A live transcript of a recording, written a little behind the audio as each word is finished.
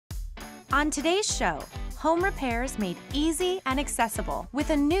On today's show, home repairs made easy and accessible with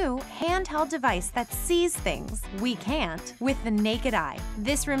a new handheld device that sees things we can't with the naked eye.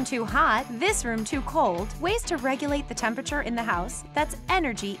 This room too hot, this room too cold, ways to regulate the temperature in the house that's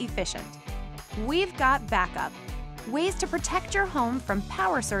energy efficient. We've got backup, ways to protect your home from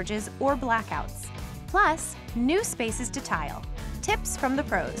power surges or blackouts. Plus, new spaces to tile. Tips from the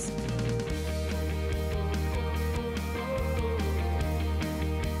pros.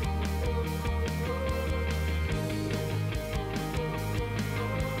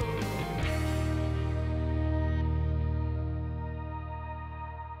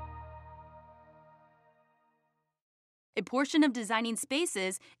 A portion of Designing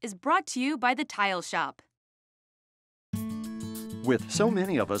Spaces is brought to you by The Tile Shop. With so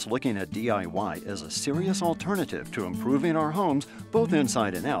many of us looking at DIY as a serious alternative to improving our homes, both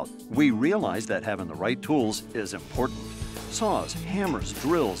inside and out, we realize that having the right tools is important. Saws, hammers,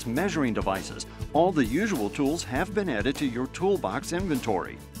 drills, measuring devices, all the usual tools have been added to your toolbox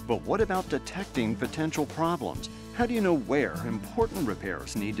inventory. But what about detecting potential problems? How do you know where important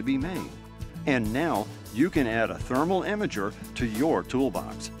repairs need to be made? And now, you can add a thermal imager to your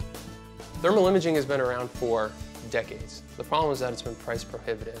toolbox. Thermal imaging has been around for decades. The problem is that it's been price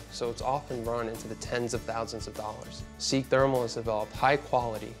prohibitive, so it's often run into the tens of thousands of dollars. Seek Thermal has developed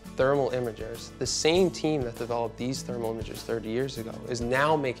high-quality thermal imagers. The same team that developed these thermal imagers 30 years ago is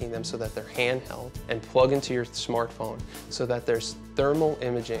now making them so that they're handheld and plug into your smartphone so that there's thermal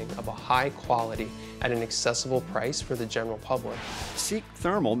imaging of a high quality at an accessible price for the general public. Seek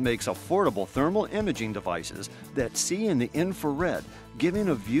Thermal makes affordable thermal imaging devices that see in the infrared, giving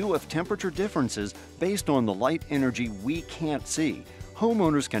a view of temperature differences based on the light energy we can't see.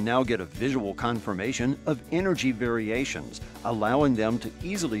 Homeowners can now get a visual confirmation of energy variations, allowing them to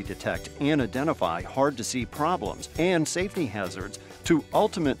easily detect and identify hard-to-see problems and safety hazards to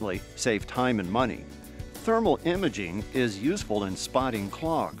ultimately save time and money. Thermal imaging is useful in spotting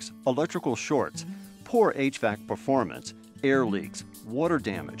clogs, electrical shorts, poor HVAC performance, air leaks, water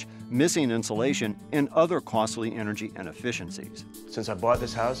damage, missing insulation, and other costly energy inefficiencies. Since I bought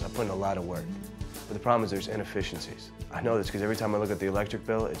this house, I put in a lot of work. But the problem is there's inefficiencies. I know this because every time I look at the electric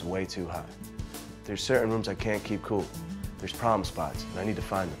bill, it's way too high. There's certain rooms I can't keep cool. There's problem spots, and I need to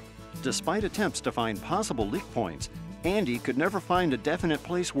find them. Despite attempts to find possible leak points, Andy could never find a definite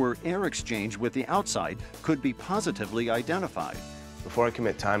place where air exchange with the outside could be positively identified. Before I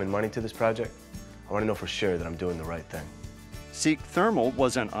commit time and money to this project, I want to know for sure that I'm doing the right thing. Seek Thermal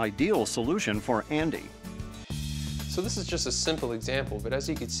was an ideal solution for Andy. So this is just a simple example, but as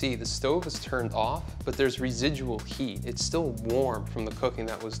you can see, the stove is turned off, but there's residual heat. It's still warm from the cooking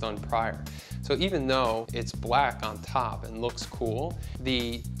that was done prior. So even though it's black on top and looks cool,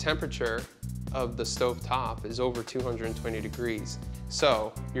 the temperature of the stove top is over 220 degrees.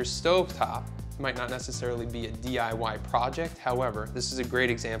 So your stove top might not necessarily be a DIY project. However, this is a great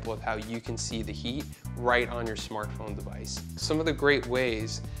example of how you can see the heat right on your smartphone device. Some of the great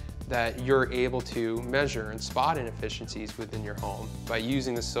ways that you're able to measure and spot inefficiencies within your home by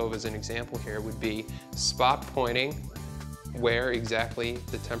using the stove as an example here would be spot pointing where exactly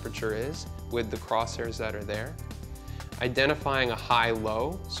the temperature is with the crosshairs that are there. Identifying a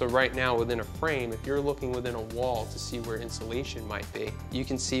high-low, so right now within a frame, if you're looking within a wall to see where insulation might be, you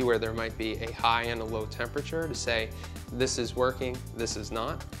can see where there might be a high and a low temperature to say, this is working, this is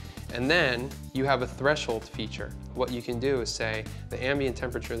not. And then you have a threshold feature. What you can do is say, the ambient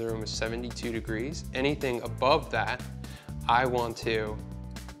temperature of the room is 72 degrees. Anything above that, I want to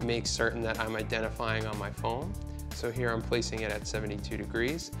make certain that I'm identifying on my phone. So here I'm placing it at 72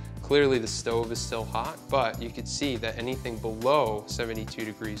 degrees. Clearly the stove is still hot, but you can see that anything below 72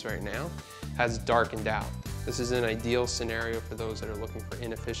 degrees right now has darkened out. This is an ideal scenario for those that are looking for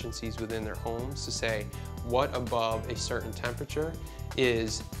inefficiencies within their homes to say what above a certain temperature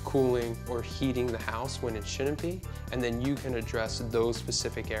is cooling or heating the house when it shouldn't be, and then you can address those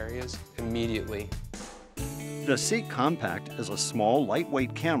specific areas immediately. The Seek Compact is a small,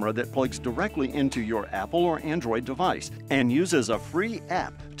 lightweight camera that plugs directly into your Apple or Android device and uses a free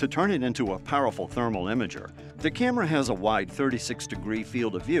app to turn it into a powerful thermal imager. The camera has a wide 36-degree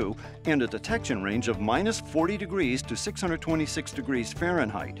field of view and a detection range of -40 degrees to 626 degrees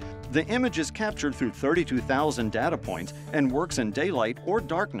Fahrenheit. The image is captured through 32,000 data points and works in daylight or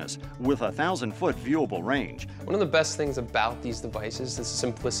darkness with a 1,000-foot viewable range. One of the best things about these devices is the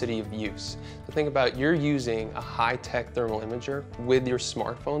simplicity of use. So think about you're using a high-tech thermal imager with your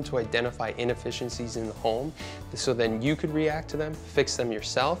smartphone to identify inefficiencies in the home, so then you could react to them, fix them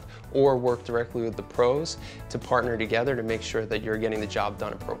yourself, or work directly with the pros to partner together to make sure that you're getting the job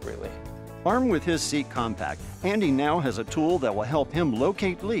done appropriately. Armed with his Seek Compact, Andy now has a tool that will help him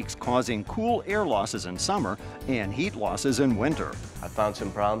locate leaks causing cool air losses in summer and heat losses in winter. I found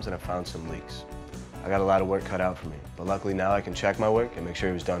some problems and I found some leaks. I got a lot of work cut out for me, but luckily now I can check my work and make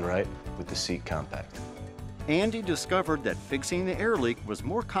sure it was done right with the Seek Compact. Andy discovered that fixing the air leak was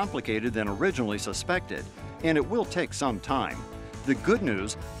more complicated than originally suspected, and it will take some time. The good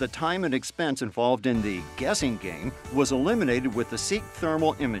news, the time and expense involved in the guessing game was eliminated with the Seek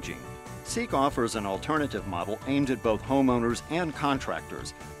Thermal Imaging. Seek offers an alternative model aimed at both homeowners and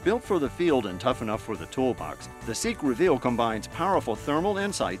contractors. Built for the field and tough enough for the toolbox, the Seek Reveal combines powerful thermal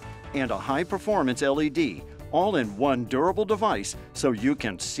insight and a high-performance LED, all in one durable device so you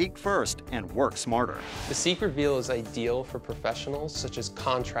can seek first and work smarter. The Seek Reveal is ideal for professionals such as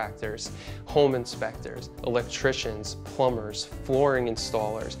contractors, home inspectors, electricians, plumbers, flooring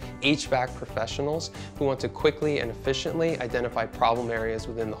installers, HVAC professionals who want to quickly and efficiently identify problem areas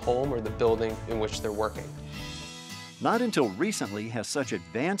within the home or the building in which they're working. Not until recently has such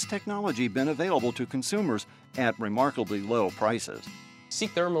advanced technology been available to consumers at remarkably low prices.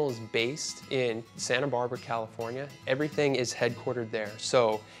 Seek Thermal is based in Santa Barbara, California. Everything is headquartered there.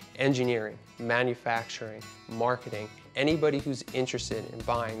 So engineering, manufacturing, marketing, anybody who's interested in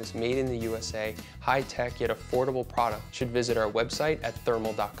buying this made in the USA, high-tech yet affordable product should visit our website at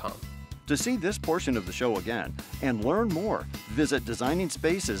thermal.com. To see this portion of the show again and learn more, visit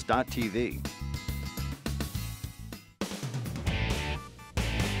designingspaces.tv.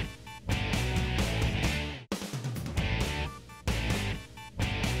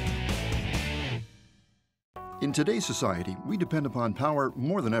 In today's society, we depend upon power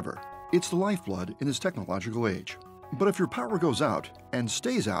more than ever. It's the lifeblood in this technological age. But if your power goes out and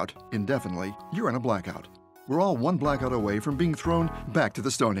stays out indefinitely, you're in a blackout. We're all one blackout away from being thrown back to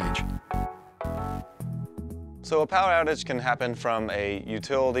the Stone Age. So a power outage can happen from a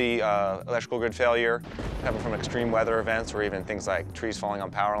utility electrical grid failure, happen from extreme weather events, or even things like trees falling on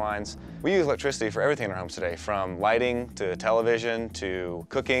power lines. We use electricity for everything in our homes today, from lighting to television to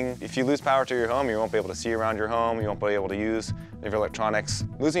cooking. If you lose power to your home, you won't be able to see around your home, you won't be able to use any of your electronics.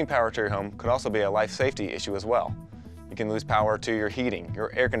 Losing power to your home could also be a life safety issue as well. You can lose power to your heating,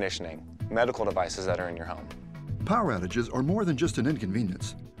 your air conditioning, medical devices that are in your home. Power outages are more than just an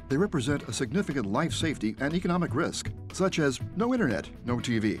inconvenience. They represent a significant life safety and economic risk, such as no internet, no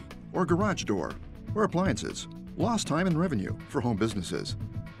TV, or garage door, or appliances, lost time and revenue for home businesses,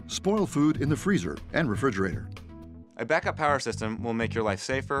 spoiled food in the freezer and refrigerator. A backup power system will make your life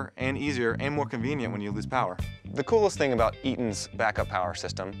safer and easier and more convenient when you lose power. The coolest thing about Eaton's backup power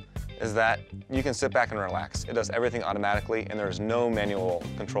system is that you can sit back and relax. It does everything automatically and there's no manual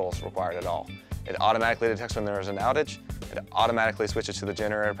controls required at all. It automatically detects when there is an outage, it automatically switches to the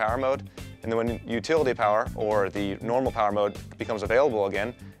generator power mode, and then when utility power or the normal power mode becomes available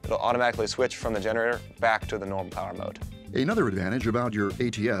again, it'll automatically switch from the generator back to the normal power mode. Another advantage about your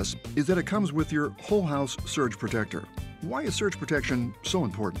ATS is that it comes with your whole house surge protector. Why is surge protection so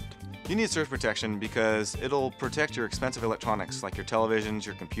important? You need surge protection because it'll protect your expensive electronics like your televisions,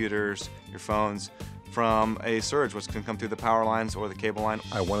 your computers, your phones from a surge which can come through the power lines or the cable line.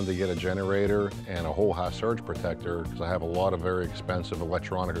 I wanted to get a generator and a whole house surge protector because I have a lot of very expensive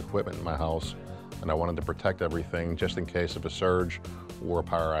electronic equipment in my house and I wanted to protect everything just in case of a surge or a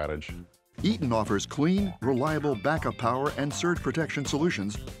power outage. Eaton offers clean, reliable backup power and surge protection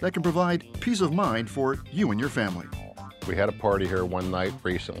solutions that can provide peace of mind for you and your family. We had a party here one night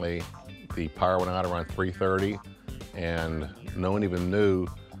recently. The power went out around 3:30 and no one even knew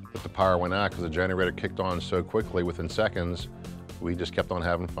that the power went out because the generator kicked on so quickly within seconds. We just kept on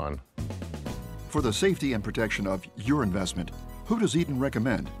having fun. For the safety and protection of your investment, who does Eaton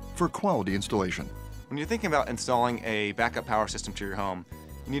recommend for quality installation? When you're thinking about installing a backup power system to your home,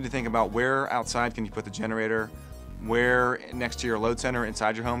 you need to think about where outside can you put the generator, where next to your load center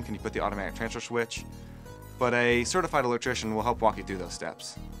inside your home can you put the automatic transfer switch. But a certified electrician will help walk you through those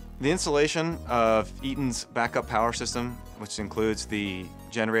steps. The installation of Eaton's backup power system, which includes the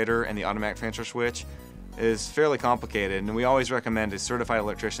generator and the automatic transfer switch, is fairly complicated, and we always recommend a certified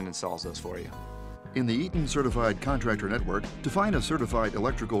electrician installs those for you. In the Eaton Certified Contractor Network, to find a certified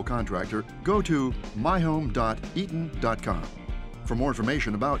electrical contractor, go to myhome.eaton.com. For more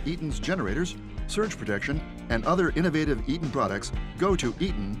information about Eaton's generators, surge protection, and other innovative Eaton products, go to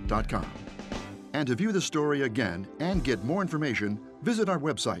eaton.com. And to view the story again and get more information, visit our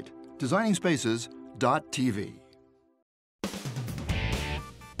website, designingspaces.tv.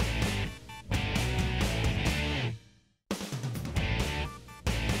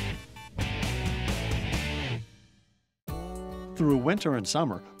 Through winter and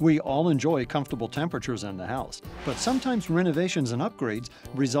summer, we all enjoy comfortable temperatures in the house, but sometimes renovations and upgrades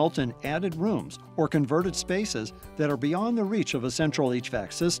result in added rooms or converted spaces that are beyond the reach of a central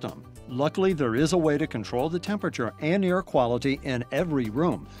HVAC system. Luckily, there is a way to control the temperature and air quality in every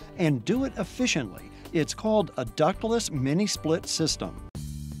room and do it efficiently. It's called a ductless mini-split system.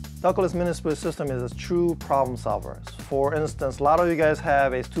 Ductless mini-split system is a true problem solver. For instance, a lot of you guys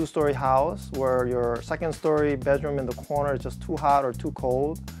have a two-story house where your second-story bedroom in the corner is just too hot or too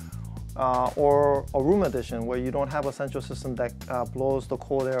cold, or a room addition where you don't have a central system that blows the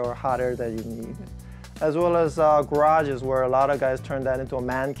cold air or hot air that you need. As well as garages where a lot of guys turn that into a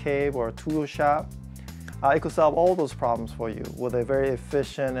man cave or a tool shop. It could solve all those problems for you with a very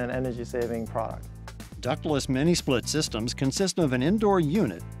efficient and energy-saving product. Ductless mini-split systems consist of an indoor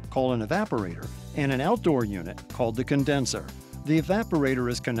unit, called an evaporator, and an outdoor unit, called the condenser. The evaporator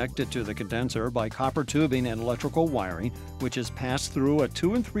is connected to the condenser by copper tubing and electrical wiring, which is passed through a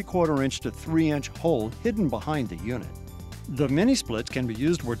 2 3/4 inch to 3 inch hole hidden behind the unit. The mini-splits can be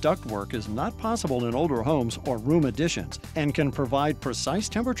used where ductwork is not possible in older homes or room additions, and can provide precise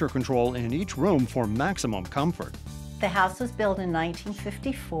temperature control in each room for maximum comfort. The house was built in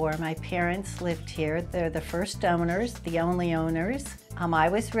 1954. My parents lived here. They're the first owners, the only owners. I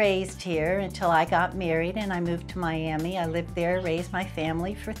was raised here until I got married and I moved to Miami. I lived there, raised my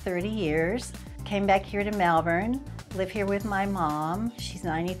family for 30 years. Came back here to Melbourne, live here with my mom. She's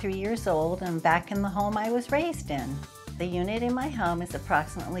 93 years old and back in the home I was raised in. The unit in my home is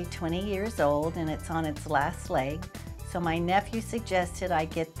approximately 20 years old and it's on its last leg. So my nephew suggested I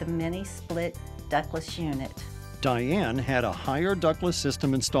get the mini-split ductless unit. Diane had a higher ductless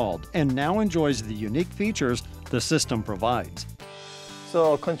system installed and now enjoys the unique features the system provides.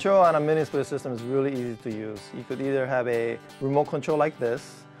 So control on a mini-split system is really easy to use. You could either have a remote control like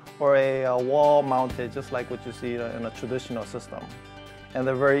this or a wall mounted just like what you see in a traditional system. And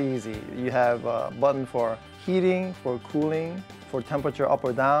they're very easy. You have a button for heating, for cooling, for temperature up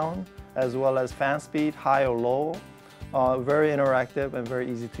or down, as well as fan speed, high or low. Very interactive and very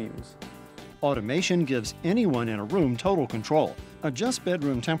easy to use. Automation gives anyone in a room total control. Adjust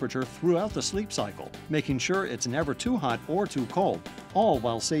bedroom temperature throughout the sleep cycle, making sure it's never too hot or too cold, all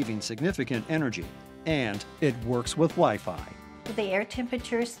while saving significant energy. And it works with Wi-Fi. The air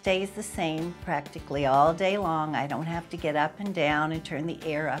temperature stays the same practically all day long. I don't have to get up and down and turn the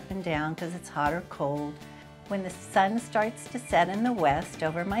air up and down because it's hot or cold. When the sun starts to set in the west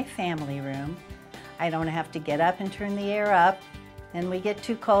over my family room, I don't have to get up and turn the air up. And we get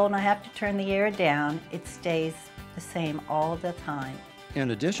too cold and I have to turn the air down. It stays the same all the time.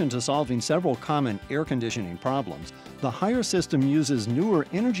 In addition to solving several common air conditioning problems, the higher system uses newer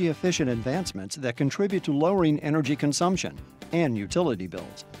energy-efficient advancements that contribute to lowering energy consumption and utility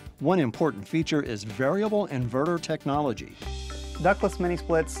bills. One important feature is variable inverter technology. Ductless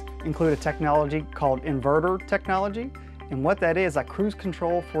mini-splits include a technology called inverter technology, and what that is, a cruise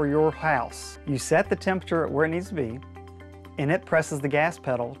control for your house. You set the temperature at where it needs to be, and it presses the gas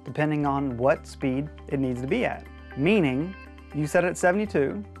pedal depending on what speed it needs to be at. Meaning, you set it at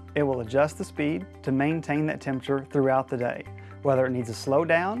 72, it will adjust the speed to maintain that temperature throughout the day. Whether it needs to slow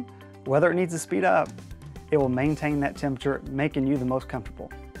down, whether it needs to speed up, it will maintain that temperature, making you the most comfortable.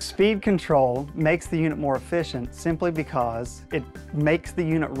 Speed control makes the unit more efficient simply because it makes the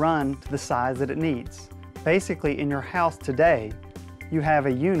unit run to the size that it needs. Basically, in your house today, you have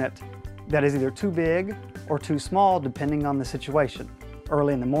a unit that is either too big or too small depending on the situation.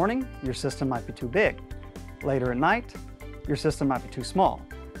 Early in the morning, your system might be too big. Later at night, your system might be too small.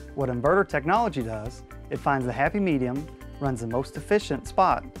 What inverter technology does, it finds the happy medium, runs the most efficient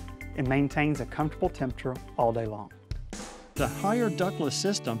spot, and maintains a comfortable temperature all day long. The higher ductless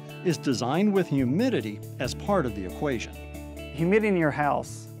system is designed with humidity as part of the equation. Humidity in your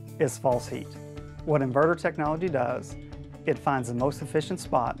house is false heat. What inverter technology does, it finds the most efficient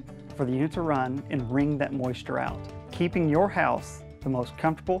spot for the unit to run and wring that moisture out, keeping your house the most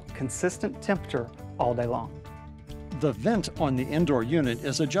comfortable, consistent temperature all day long. The vent on the indoor unit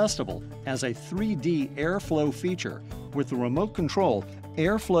is adjustable as a 3D airflow feature. With the remote control,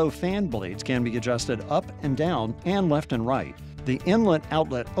 airflow fan blades can be adjusted up and down and left and right. The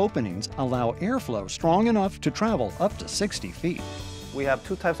inlet-outlet openings allow airflow strong enough to travel up to 60 feet. We have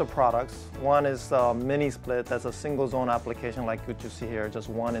two types of products. One is a mini-split, that's a single zone application like what you see here, just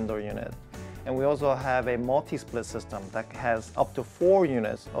one indoor unit. And we also have a multi-split system that has up to 4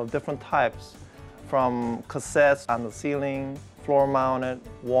 units of different types, from cassettes on the ceiling, floor mounted,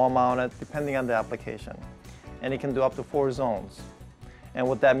 wall mounted, depending on the application. And it can do up to 4 zones. And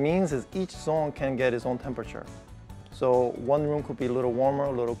what that means is each zone can get its own temperature. So one room could be a little warmer,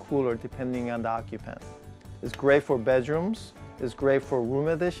 a little cooler, depending on the occupant. It's great for bedrooms, It's great for room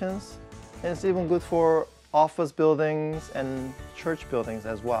additions, and it's even good for office buildings and church buildings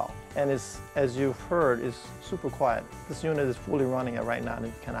as well. And it's, as you've heard, it's super quiet. This unit is fully running it right now and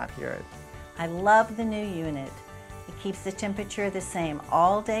you cannot hear it. I love the new unit. It keeps the temperature the same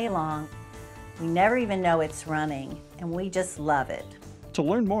all day long. We never even know it's running, and we just love it. To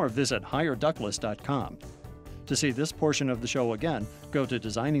learn more, visit HireDuctless.com. To see this portion of the show again, go to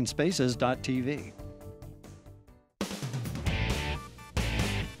designingspaces.tv.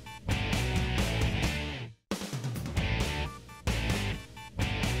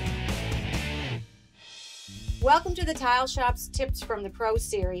 Welcome to the Tile Shop's Tips from the Pro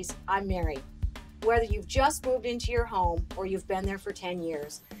series. I'm Mary. Whether you've just moved into your home or you've been there for 10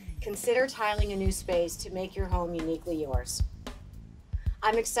 years, consider tiling a new space to make your home uniquely yours.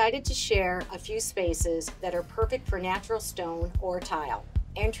 I'm excited to share a few spaces that are perfect for natural stone or tile.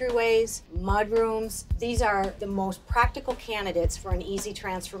 Entryways, mudrooms, these are the most practical candidates for an easy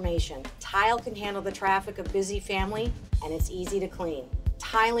transformation. Tile can handle the traffic of busy family, and it's easy to clean.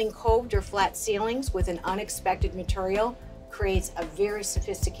 Tiling coved or flat ceilings with an unexpected material creates a very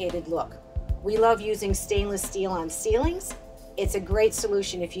sophisticated look. We love using stainless steel on ceilings. It's a great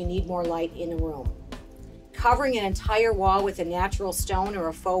solution if you need more light in a room. Covering an entire wall with a natural stone or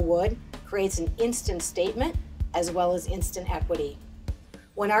a faux wood creates an instant statement as well as instant equity.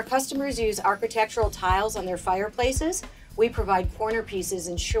 When our customers use architectural tiles on their fireplaces, we provide corner pieces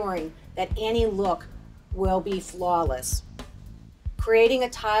ensuring that any look will be flawless. Creating a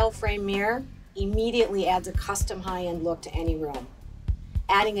tile frame mirror immediately adds a custom high-end look to any room.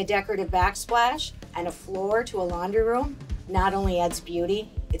 Adding a decorative backsplash and a floor to a laundry room not only adds beauty,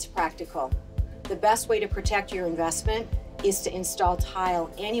 it's practical. The best way to protect your investment is to install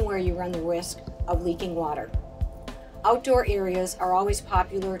tile anywhere you run the risk of leaking water. Outdoor areas are always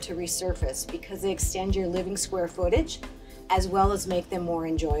popular to resurface because they extend your living square footage as well as make them more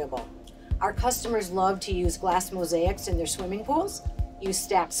enjoyable. Our customers love to use glass mosaics in their swimming pools, use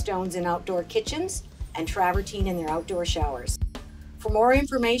stacked stones in outdoor kitchens, and travertine in their outdoor showers. For more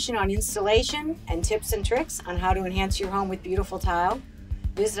information on installation and tips and tricks on how to enhance your home with beautiful tile,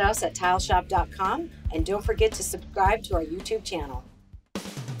 visit us at tileshop.com, and don't forget to subscribe to our YouTube channel.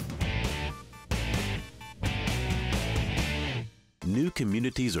 New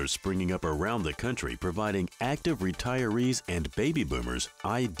communities are springing up around the country, providing active retirees and baby boomers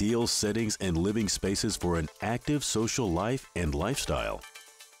ideal settings and living spaces for an active social life and lifestyle.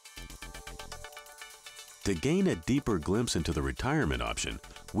 To gain a deeper glimpse into the retirement option,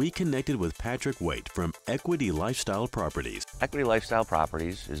 we connected with Patrick Waite from Equity Lifestyle Properties. Equity Lifestyle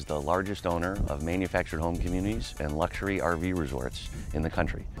Properties is the largest owner of manufactured home communities and luxury RV resorts in the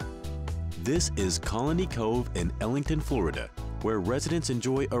country. This is Colony Cove in Ellington, Florida, where residents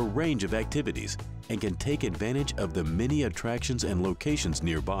enjoy a range of activities and can take advantage of the many attractions and locations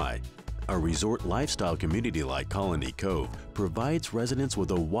nearby. A resort lifestyle community like Colony Cove provides residents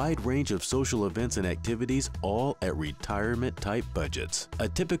with a wide range of social events and activities, all at retirement-type budgets. A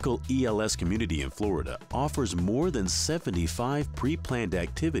typical ELS community in Florida offers more than 75 pre-planned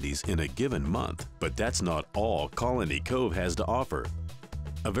activities in a given month. But that's not all Colony Cove has to offer.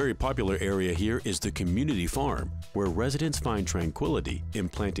 A very popular area here is the community farm, where residents find tranquility in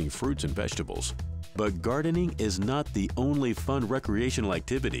planting fruits and vegetables. But gardening is not the only fun recreational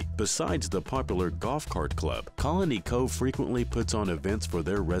activity. Besides the popular golf cart club, Colony Cove frequently puts on events for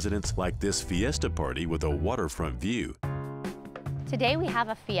their residents like this fiesta party with a waterfront view. Today we have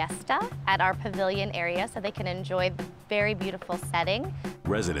a fiesta at our pavilion area so they can enjoy the very beautiful setting.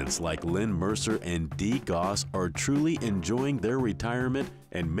 Residents like Lynn Mercer and Dee Goss are truly enjoying their retirement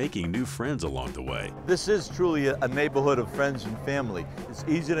and making new friends along the way. This is truly a neighborhood of friends and family. It's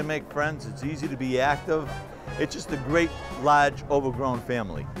easy to make friends, it's easy to be active. It's just a great, large, overgrown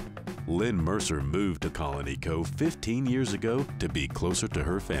family. Lynn Mercer moved to Colony Cove 15 years ago to be closer to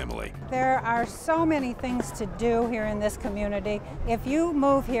her family. There are so many things to do here in this community. If you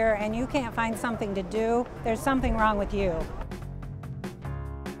move here and you can't find something to do, there's something wrong with you.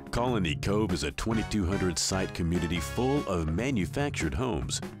 Colony Cove is a 2,200 site community full of manufactured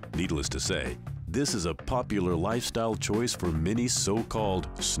homes. Needless to say, this is a popular lifestyle choice for many so-called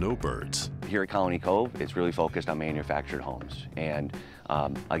snowbirds. Here at Colony Cove, it's really focused on manufactured homes. And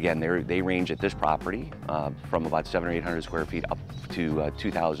again, they range at this property from about 700 or 800 square feet up to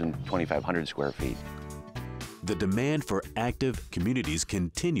 2,000, 2,500 square feet. The demand for active communities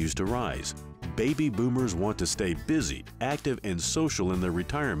continues to rise. Baby boomers want to stay busy, active, and social in their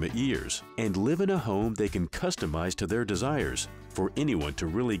retirement years and live in a home they can customize to their desires. For anyone to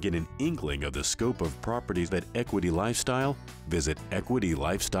really get an inkling of the scope of properties at Equity Lifestyle, visit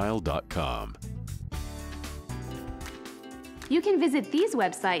equitylifestyle.com. You can visit these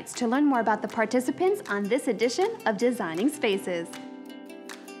websites to learn more about the participants on this edition of Designing Spaces.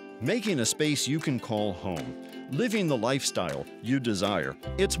 Making a space you can call home. Living the lifestyle you desire.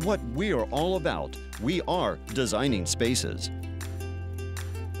 It's what we're all about. We are Designing Spaces.